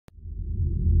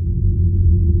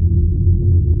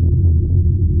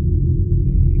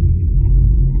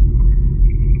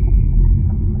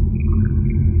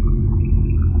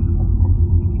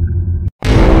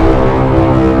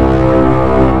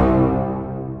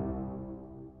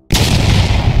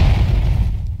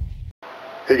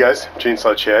Hey guys,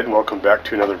 Chainsaw Chad, and welcome back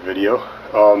to another video.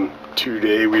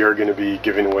 Today we are going to be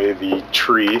giving away the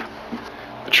tree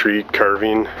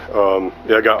carving.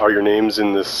 I got all your names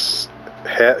in this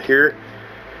hat here.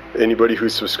 Anybody who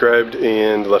subscribed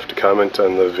and left a comment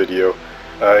on the video.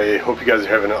 I hope you guys are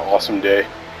having an awesome day.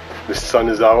 The sun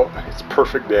is out, it's a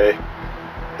perfect day.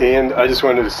 And I just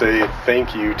wanted to say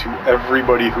thank you to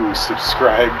everybody who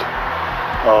subscribed.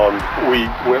 We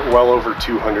went well over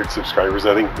 200 subscribers.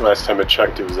 I think last time I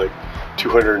checked it was like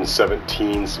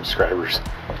 217 subscribers.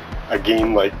 I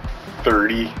gained like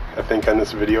 30, I think, on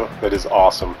this video. That is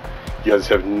awesome. You guys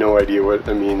have no idea what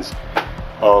that means.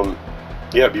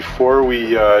 Yeah, before we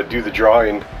do the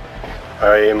drawing,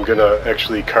 I am gonna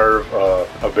actually carve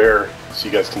a bear so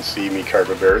you guys can see me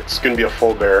carve a bear. It's gonna be a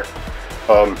full bear.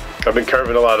 I've been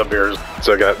carving a lot of bears.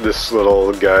 So I got this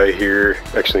little guy here,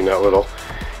 actually not little.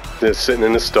 It's sitting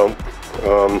in a stump.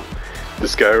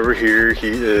 This guy over here, he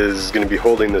is going to be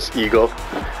holding this eagle.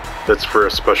 That's for a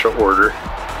special order.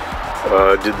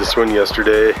 Did this one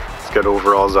yesterday. It's got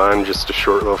overalls on, just a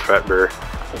short little fat bear.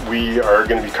 We are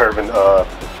going to be carving, I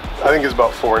think it's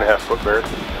about 4.5 foot bear.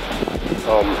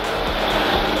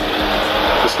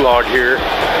 This log here.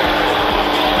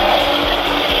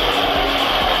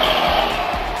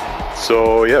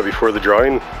 So yeah, before the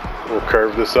drawing, we'll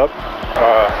carve this up.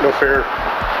 No fair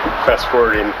fast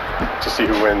forwarding to see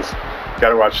who wins.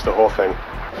 Gotta watch the whole thing.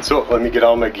 So let me get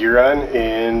all my gear on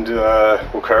and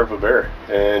we'll carve a bear.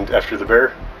 And after the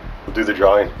bear, we'll do the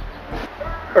drawing.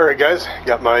 Alright guys,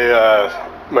 got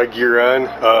my gear on.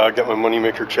 Got my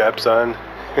Moneymaker chaps on.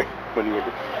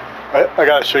 Moneymaker. I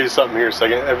gotta show you something here a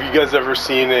second. Have you guys ever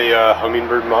seen a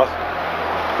hummingbird moth?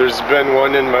 There's been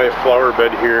one in my flower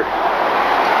bed here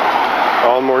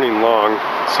all morning long.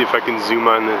 See if I can zoom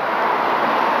on the.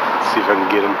 See if I can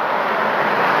get him.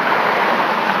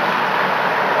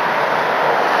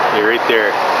 Yeah, right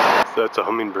there. So that's a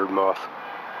hummingbird moth.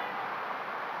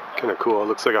 Kind of cool. It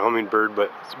looks like a hummingbird,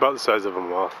 but it's about the size of a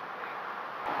moth.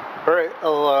 Alright,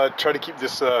 I'll try to keep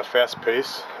this fast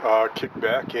pace. Kick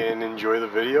back and enjoy the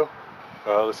video.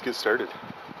 Let's get started.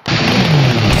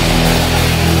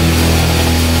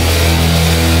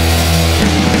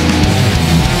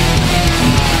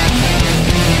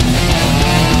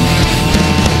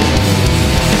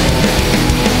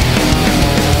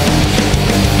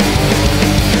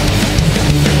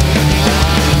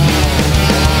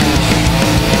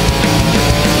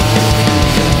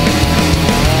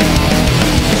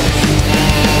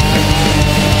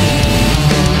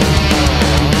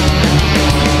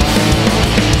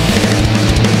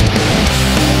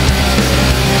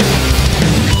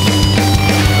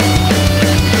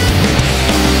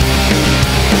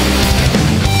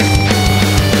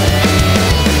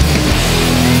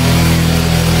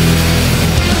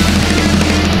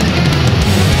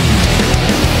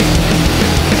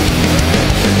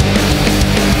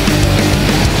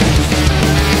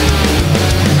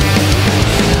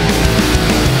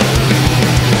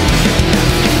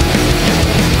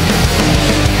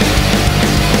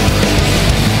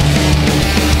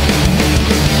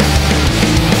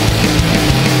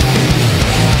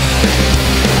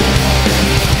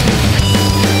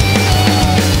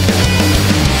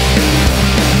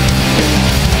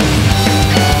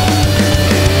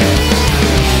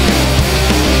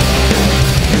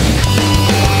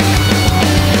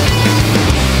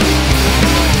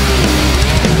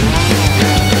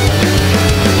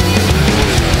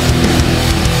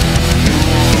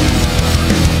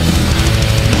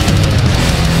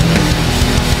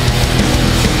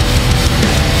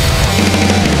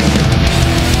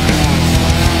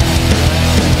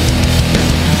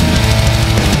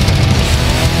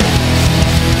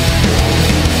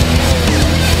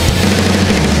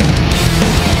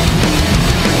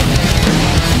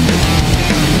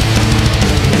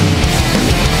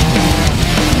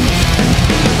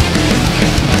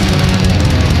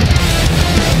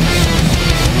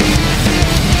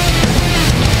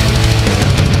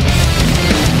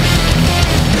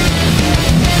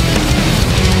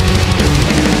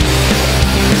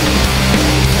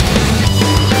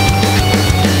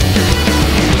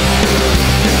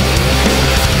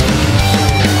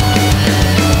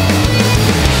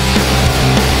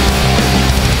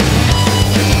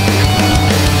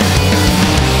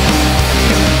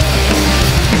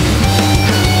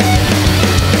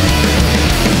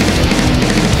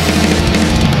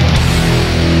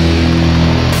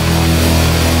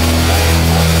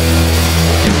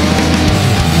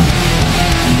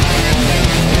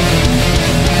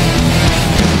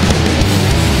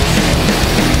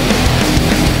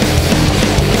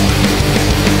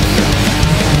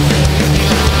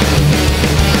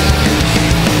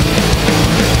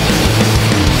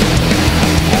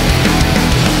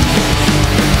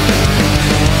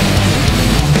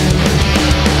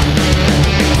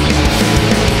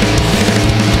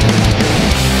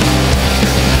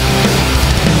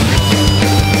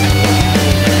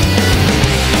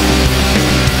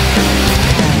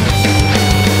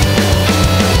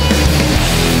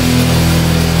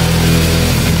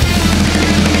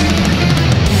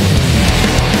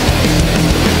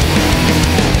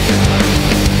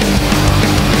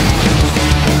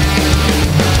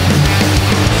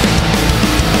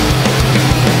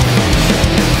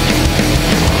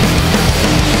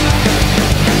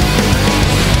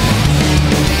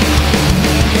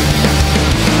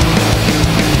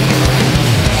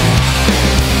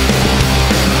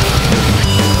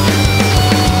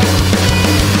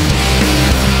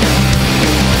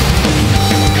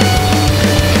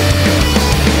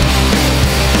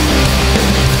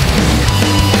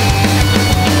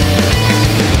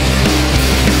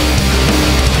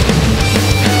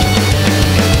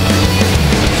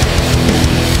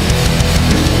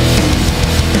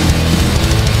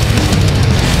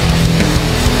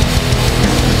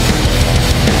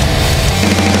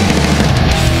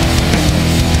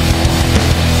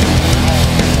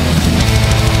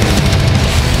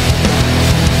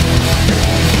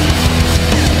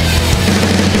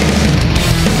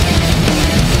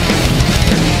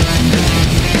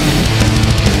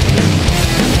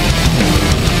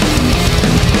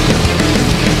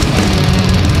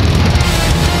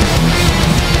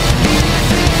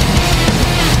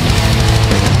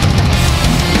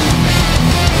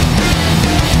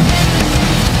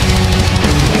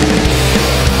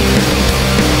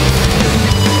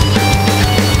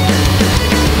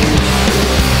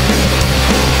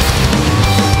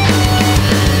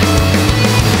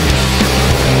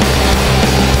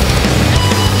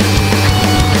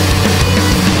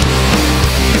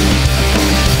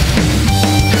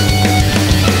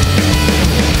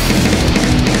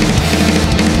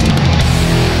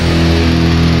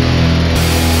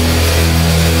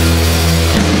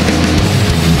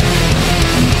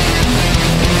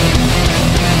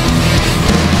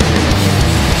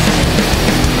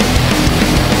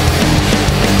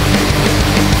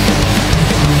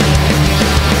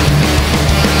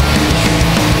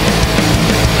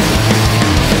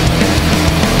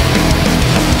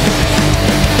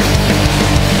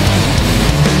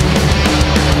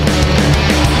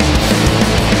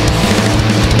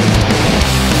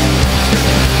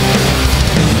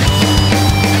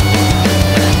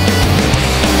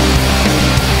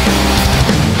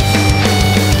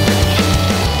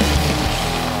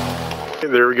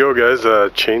 we go, guys.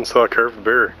 Chainsaw carved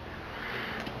bear.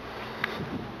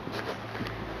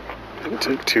 Didn't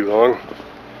take too long.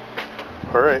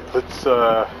 All right, let's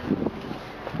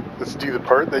do the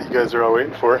part that you guys are all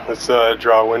waiting for. Let's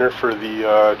draw a winner for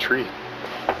the tree.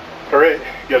 All right,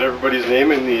 got everybody's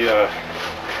name in the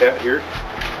hat here.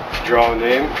 Draw a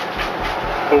name.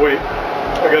 Oh wait,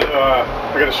 I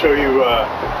gotta show you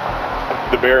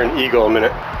the bear and eagle in a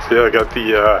minute. So yeah, I got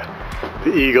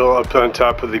the eagle up on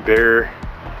top of the bear.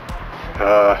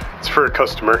 It's for a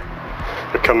customer.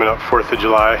 They're coming up 4th of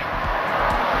July.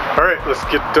 All right, let's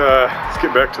get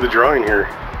back to the drawing here.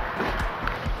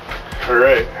 All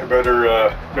right, I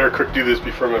better quick do this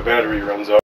before my battery runs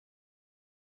out.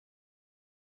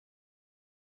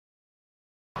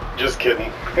 Just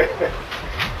kidding.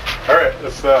 All right,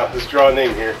 let's draw a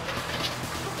name here.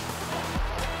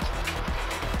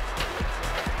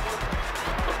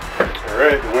 All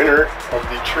right, the winner of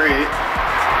the tree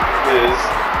is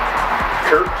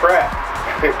Kurt Pratt.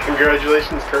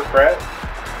 Congratulations, Kurt Pratt.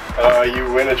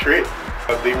 You win a tree.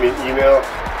 Leave me an email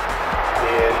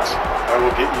and I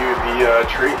will get you the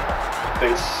tree.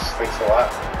 Thanks a lot.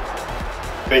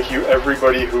 Thank you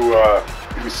everybody who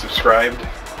subscribed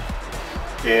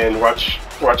and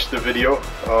watched the video.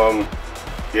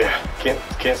 Yeah,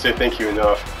 can't say thank you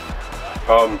enough.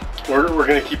 We're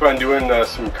gonna keep on doing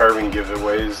some carving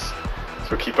giveaways,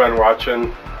 so keep on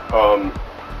watching.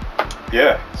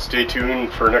 Yeah, stay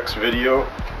tuned for next video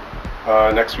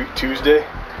next week Tuesday.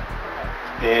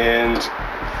 And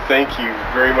thank you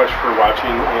very much for watching,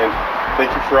 and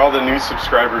thank you for all the new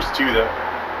subscribers too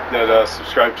that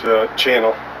subscribe to the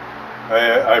channel.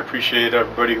 I appreciate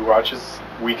everybody who watches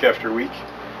week after week,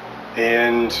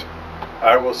 and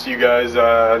I will see you guys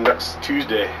next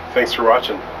Tuesday. Thanks for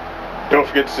watching. Don't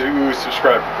forget to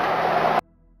subscribe.